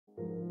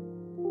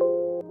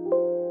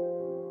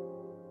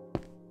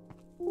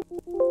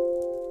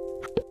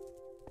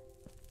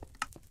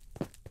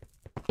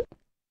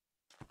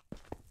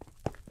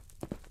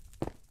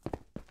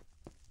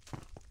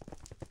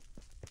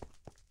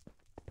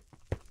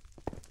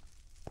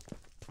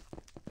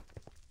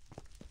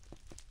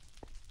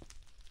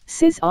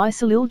Says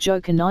Isolil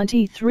Joker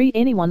 93.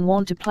 Anyone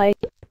want to play?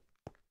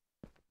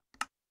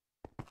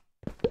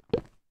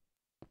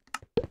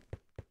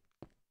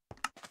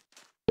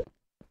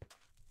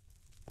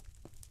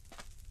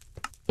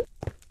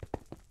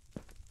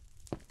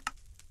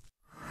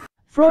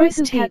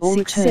 Frozen Cat or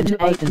return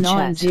to open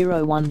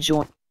 901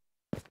 join.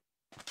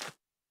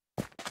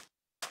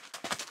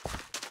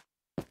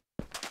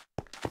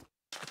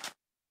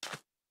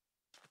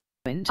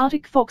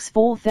 Arctic Fox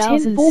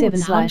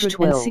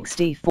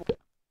 4764.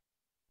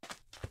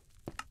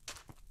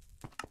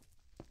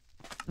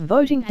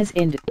 Voting has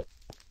ended.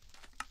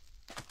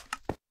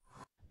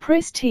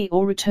 Press T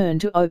or return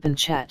to open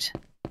chat.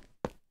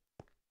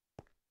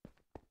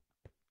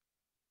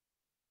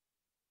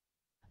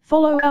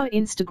 Follow our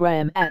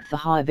Instagram at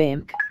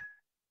TheHiveMK.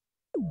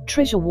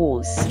 Treasure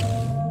Wars.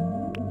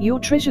 Your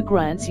treasure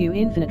grants you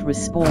infinite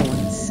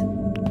respawns.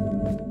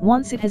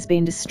 Once it has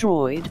been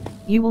destroyed,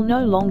 you will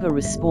no longer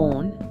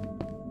respawn.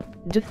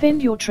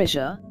 Defend your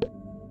treasure.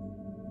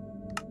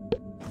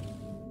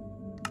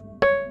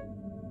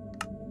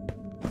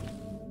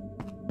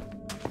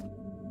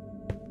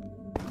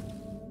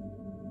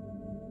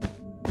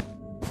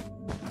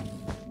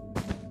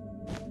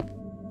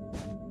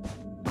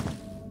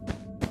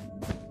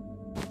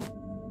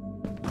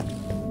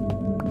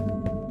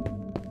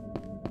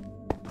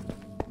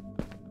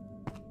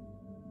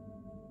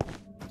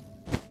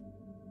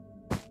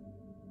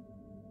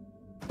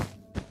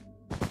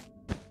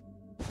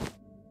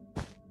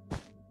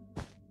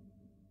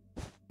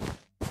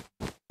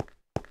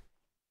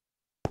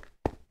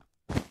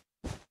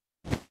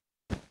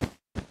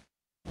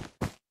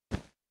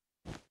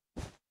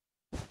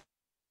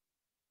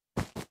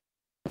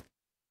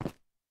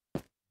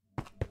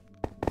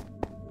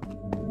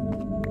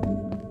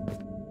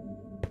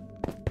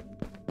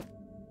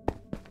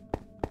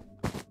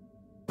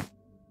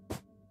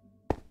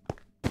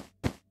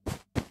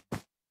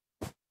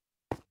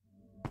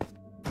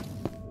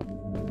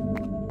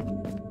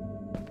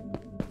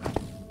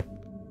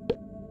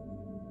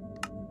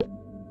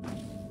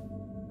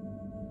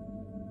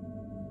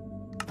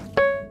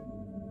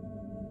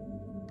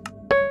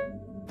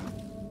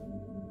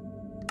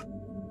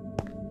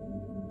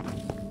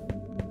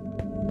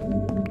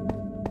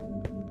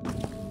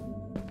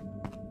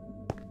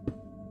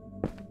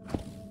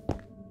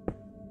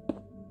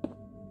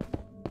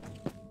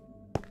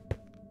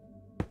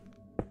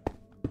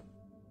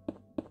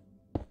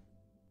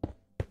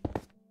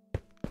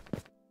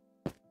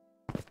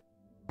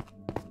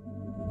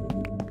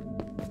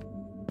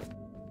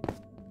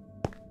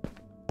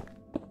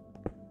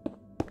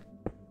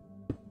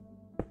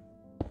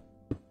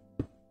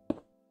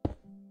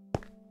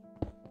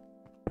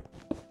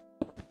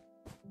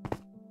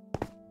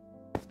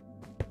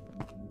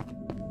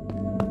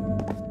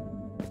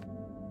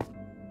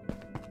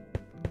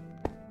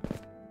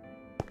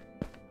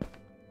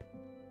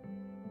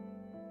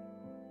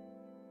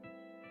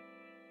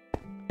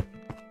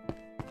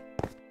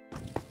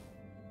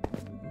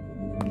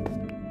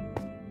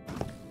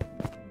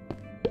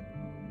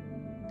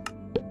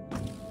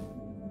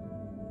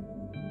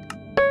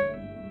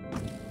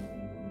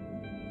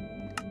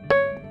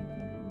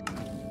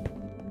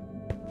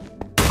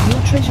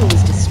 Treasure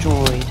was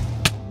destroyed.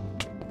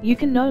 You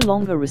can no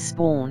longer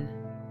respawn.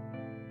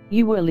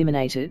 You were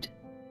eliminated.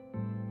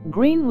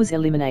 Green was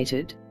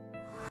eliminated.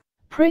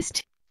 Press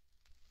T.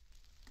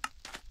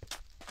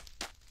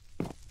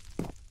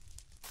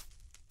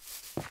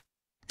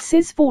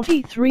 Says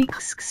 43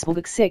 x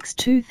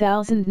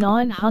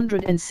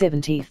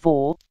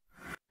 2974.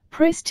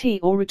 Press T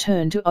or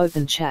return to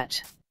open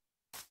chat.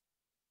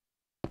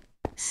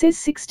 Says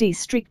 60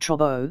 strict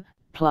Trobo,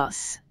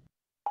 plus.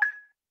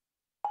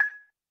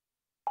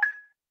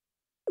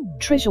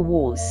 Treasure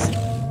Wars.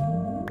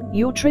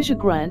 Your treasure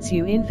grants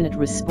you infinite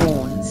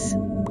respawns.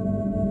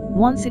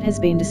 Once it has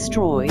been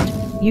destroyed,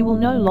 you will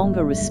no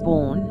longer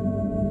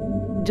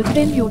respawn.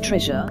 Defend your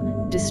treasure,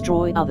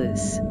 destroy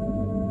others.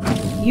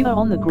 You are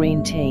on the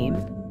green team.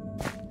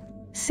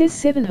 Says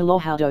 7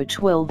 Hellohado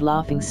 12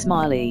 laughing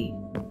smiley.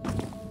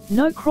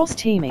 No cross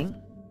teaming.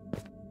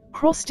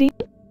 Cross team.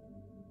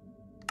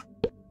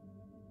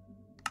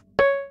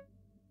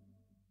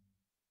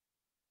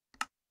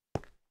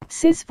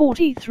 Says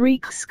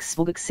 43 x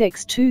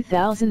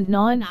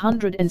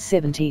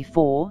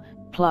 2974,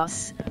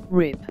 plus,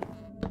 RIP.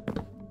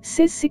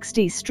 Says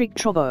 60 strict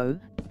Trobo,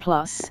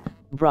 plus,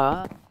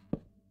 bruh.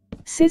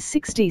 Says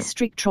 60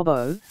 strict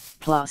Trobo,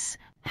 plus,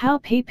 how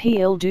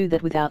PPL do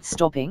that without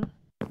stopping?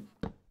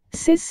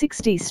 Says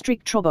 60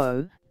 strict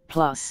Trobo,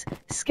 plus,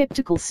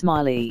 skeptical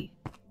smiley.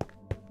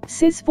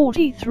 Says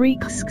 43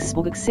 x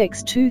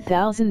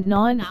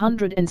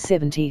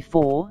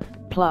 2974,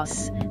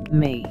 plus,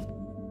 me.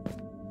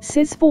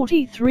 Says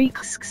 43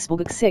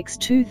 x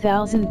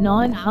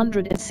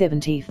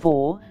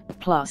 2974,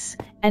 plus,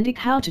 and it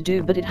how to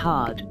do but it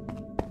hard.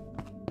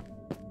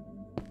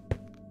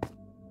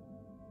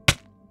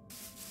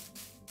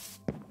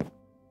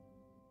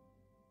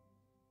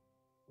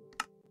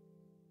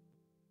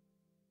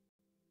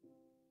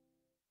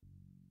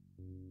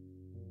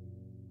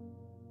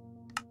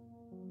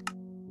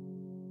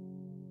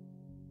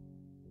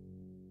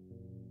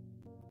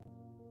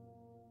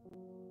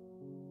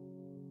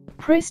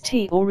 Press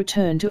T or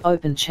return to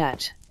open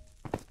chat.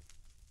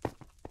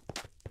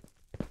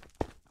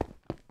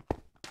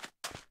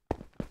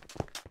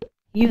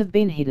 You have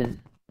been hidden.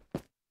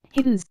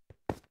 Hidden.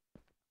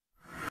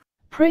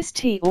 Press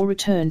T or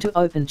return to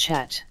open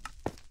chat.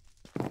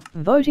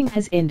 Voting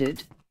has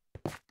ended.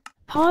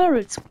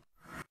 Pirates.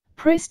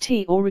 Press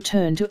T or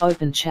return to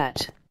open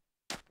chat.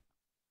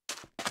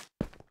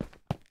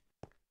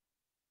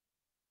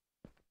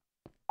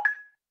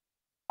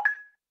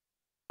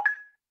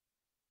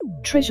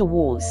 Treasure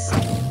Wars.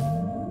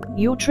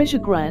 Your treasure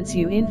grants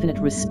you infinite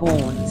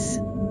respawns.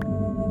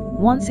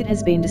 Once it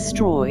has been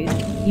destroyed,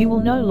 you will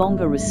no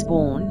longer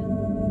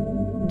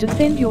respawn.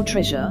 Defend your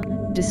treasure,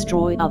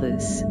 destroy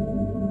others.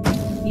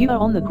 You are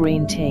on the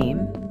green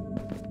team.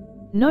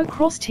 No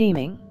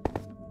cross-teaming.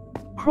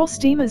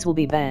 Cross-teamers will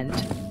be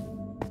banned.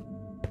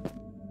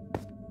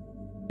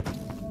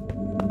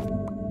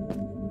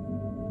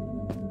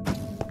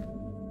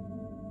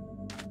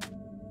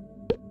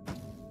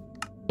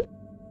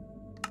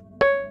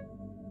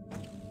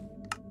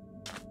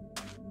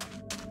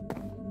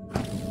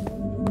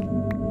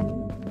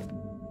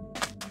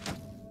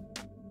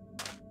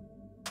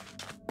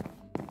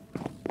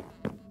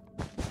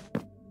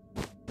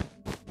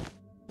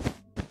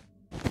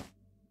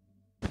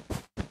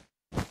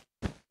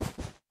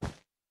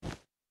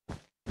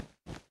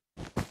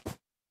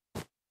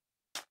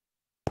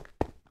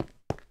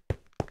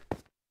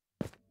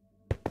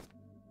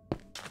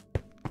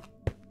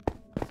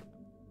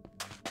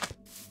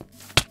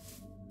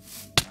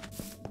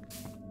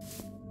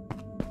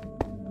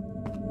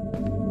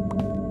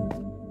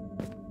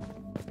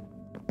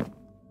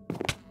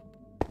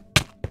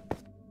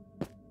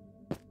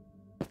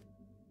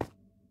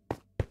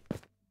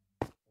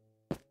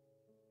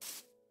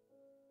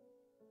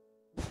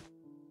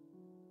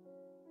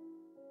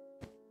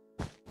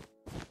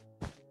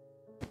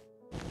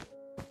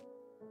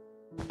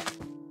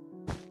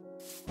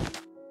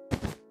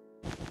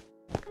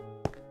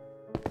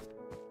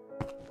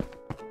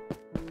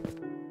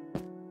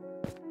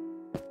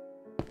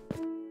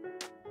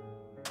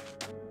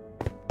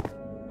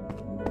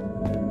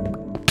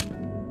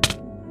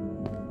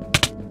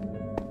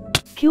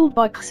 Killed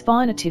by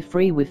Xfinative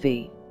free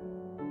Wi-Fi.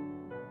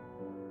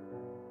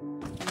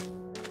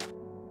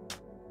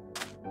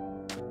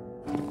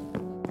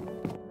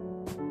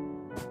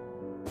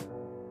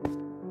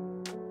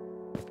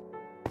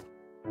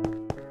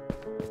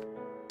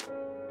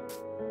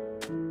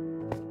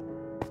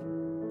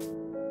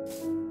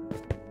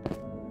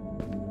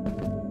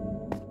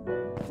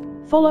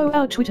 Follow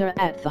our Twitter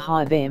at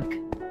TheHiveMK.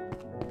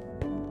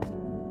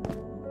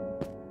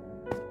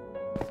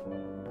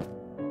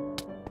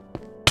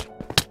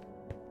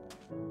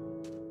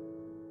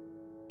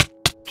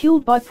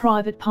 Killed by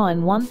Private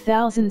Pine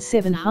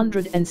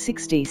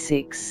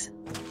 1766.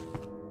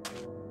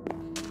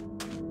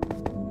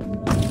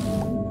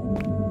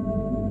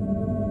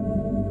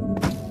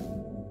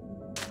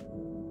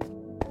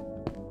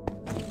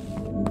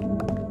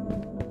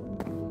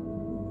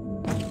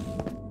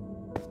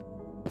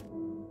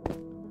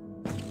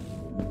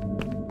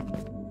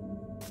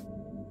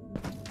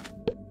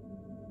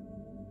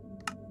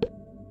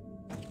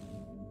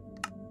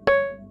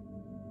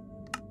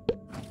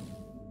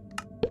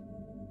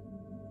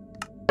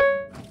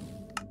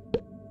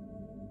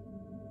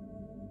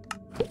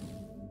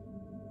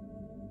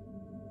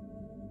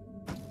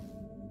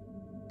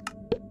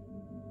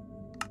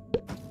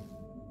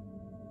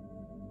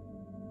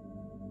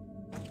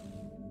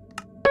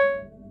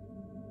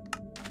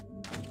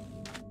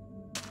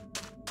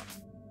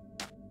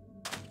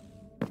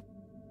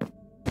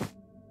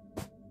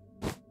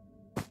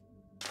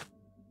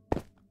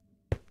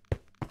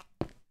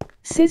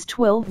 Says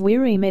 12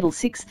 Weary Medal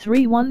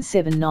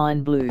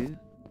 63179 Blue.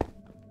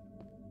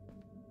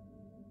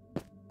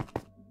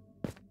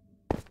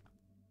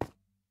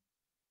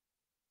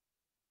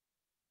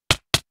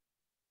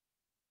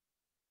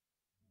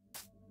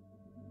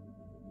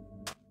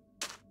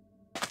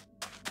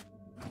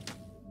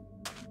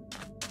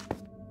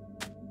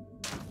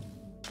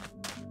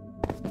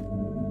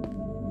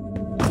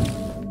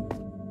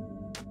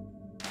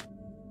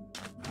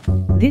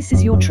 This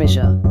is your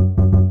treasure.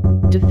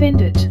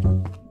 Defend it.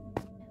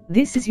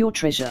 This is your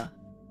treasure.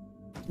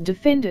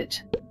 Defend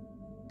it.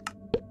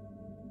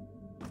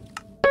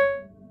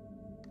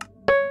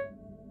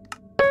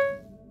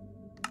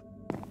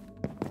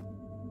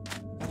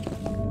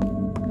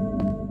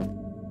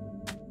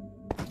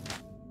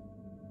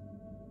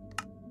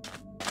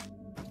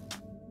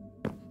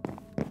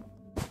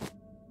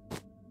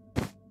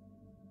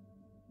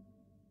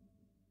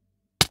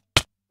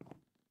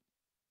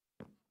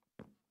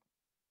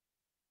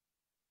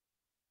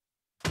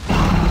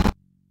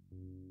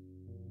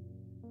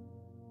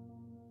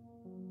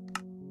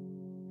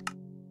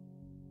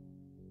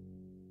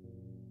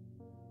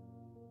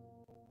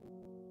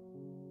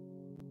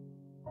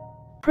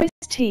 Press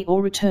T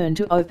or return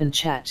to open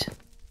chat.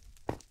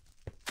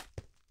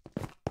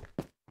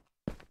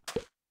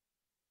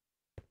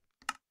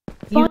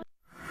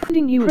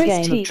 Finding you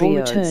again T or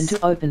return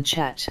to open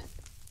chat.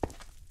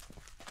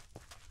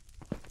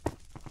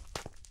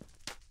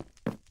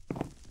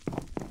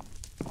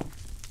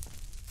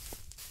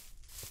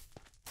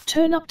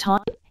 Turn up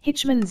time,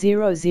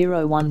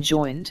 Hitchman001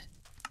 joined.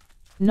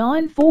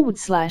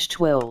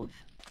 9/12.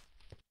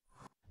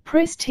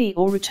 Press T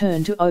or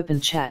return to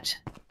open chat.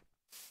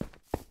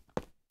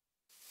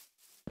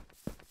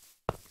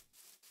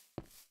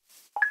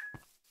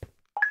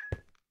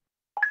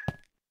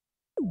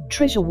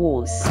 Treasure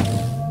Wars.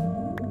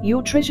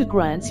 Your treasure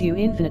grants you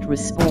infinite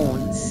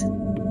respawns.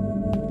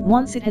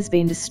 Once it has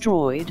been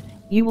destroyed,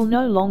 you will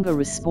no longer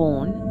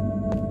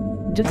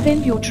respawn.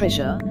 Defend your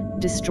treasure,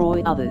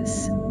 destroy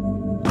others.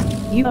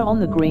 You are on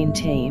the green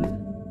team.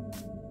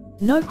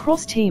 No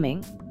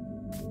cross-teaming.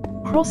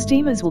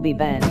 Cross-teamers will be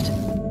banned.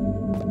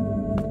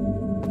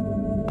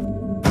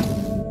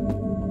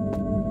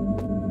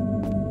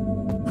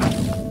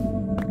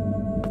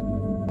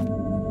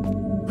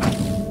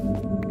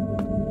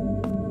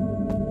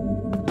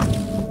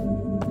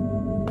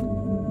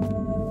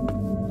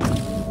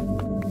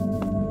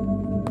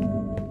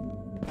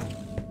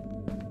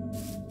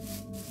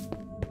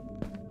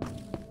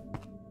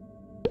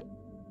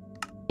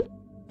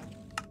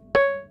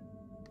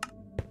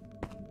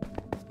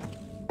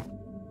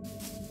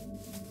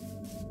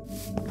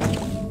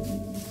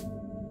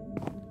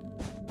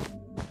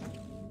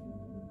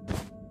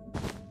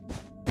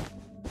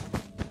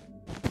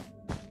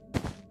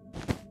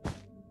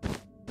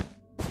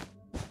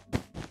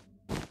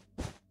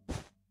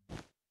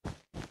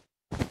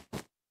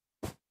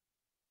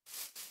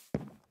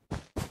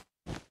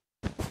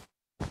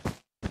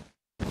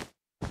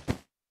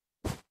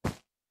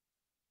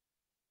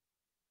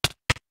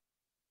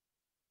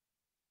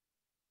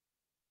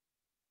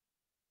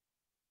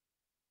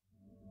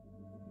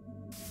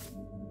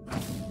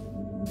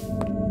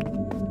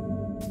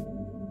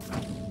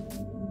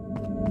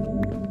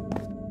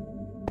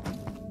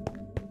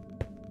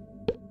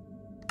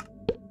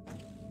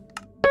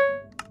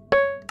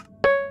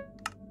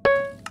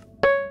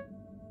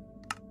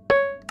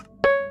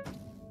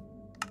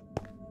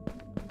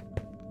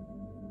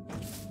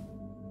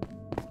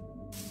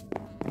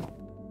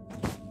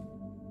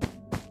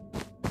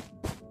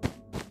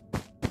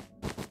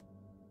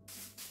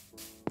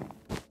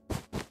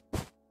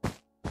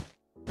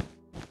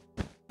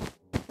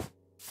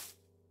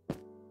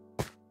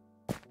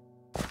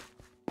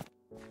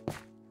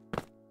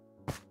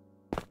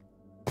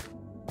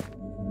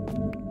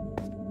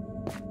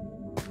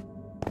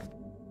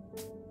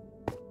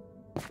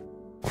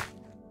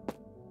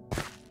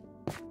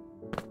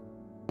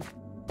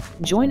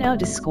 Join our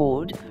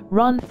Discord,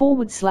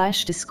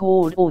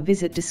 run/Discord or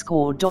visit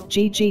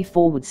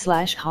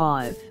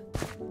discord.gg/hive.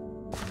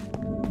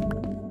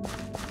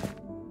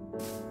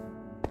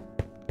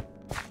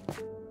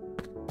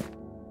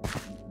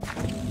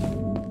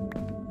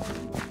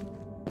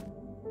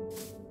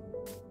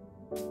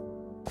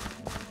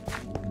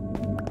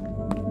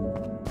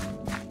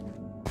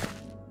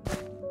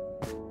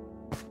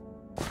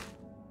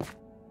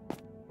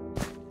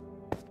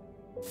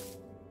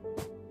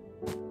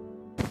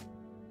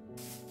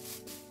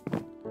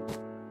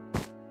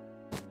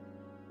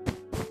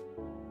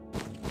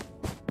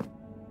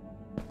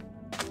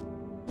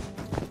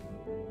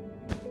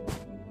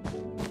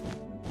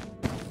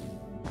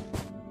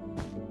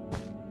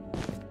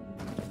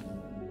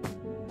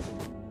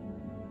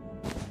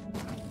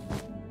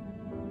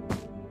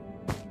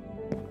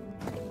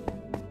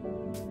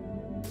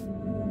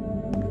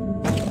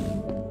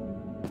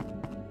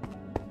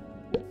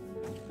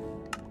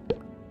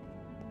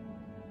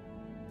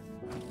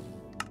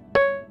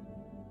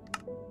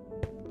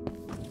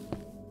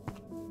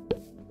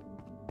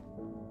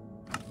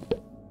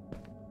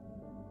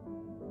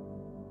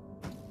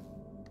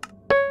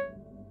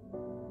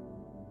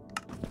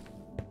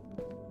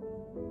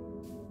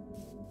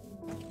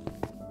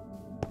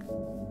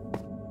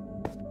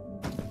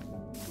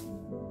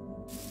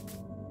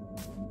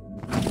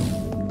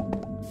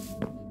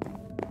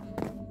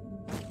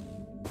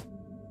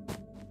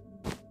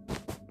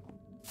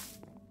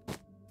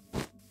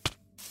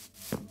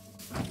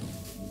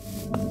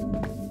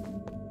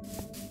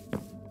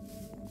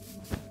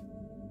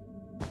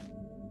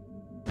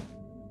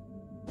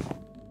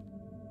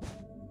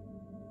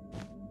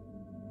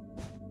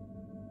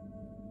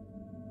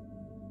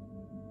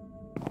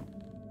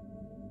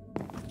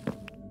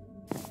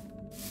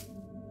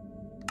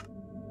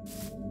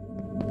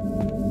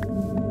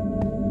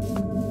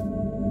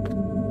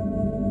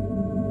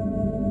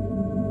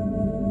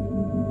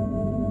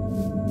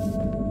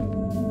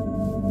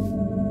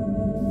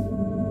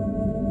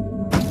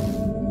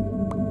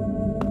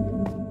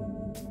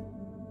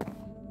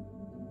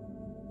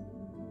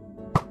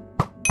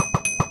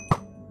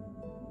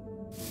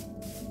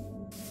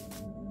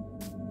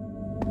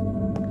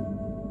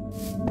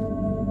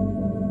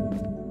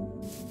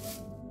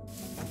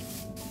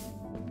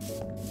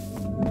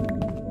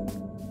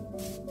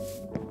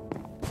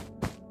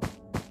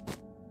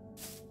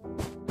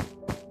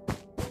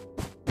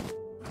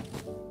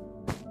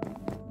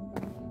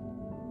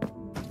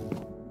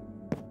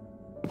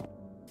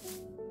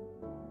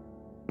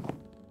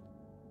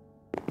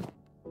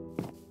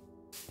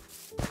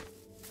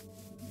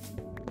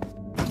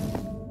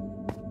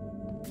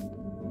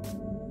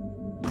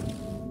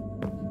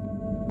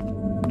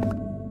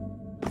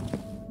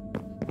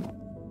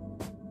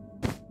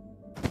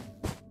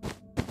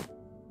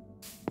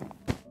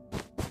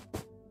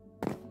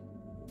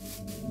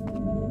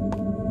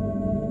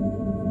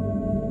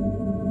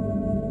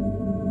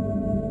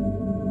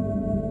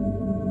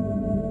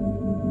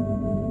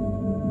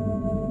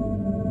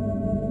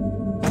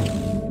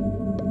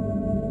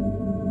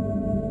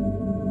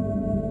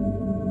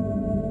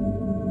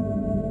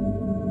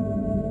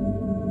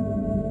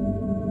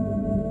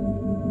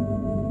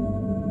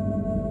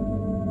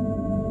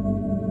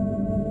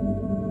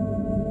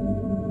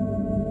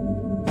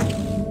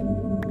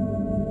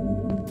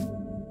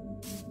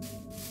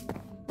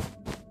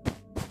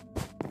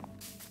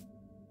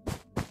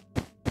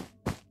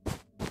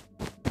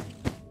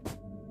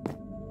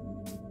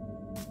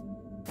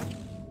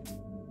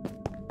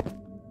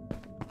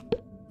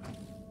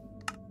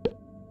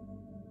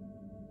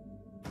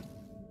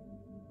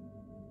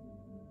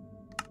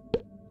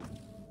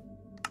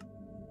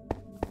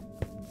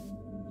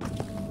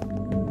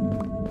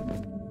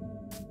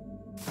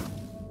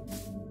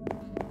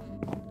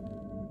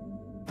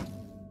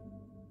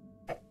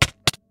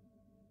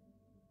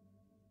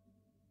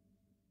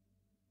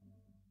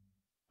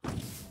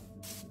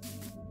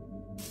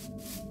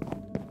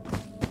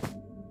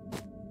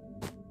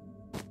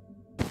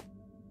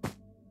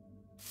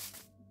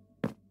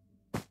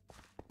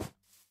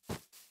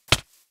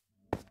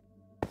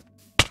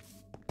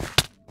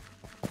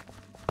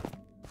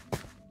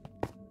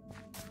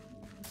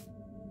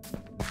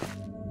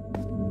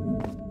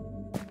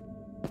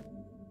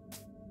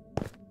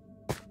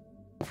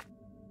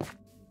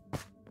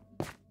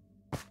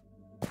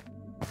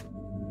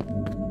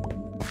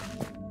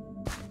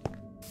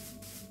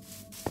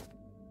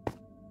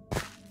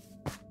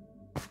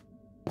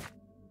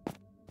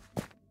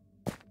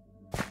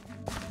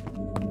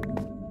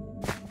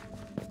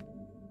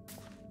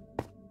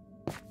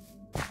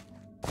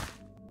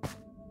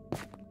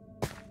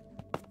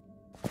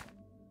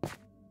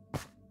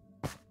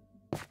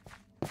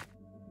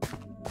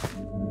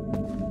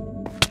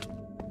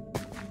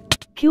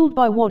 Killed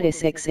by what?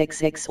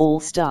 SXXX All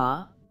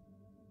Star.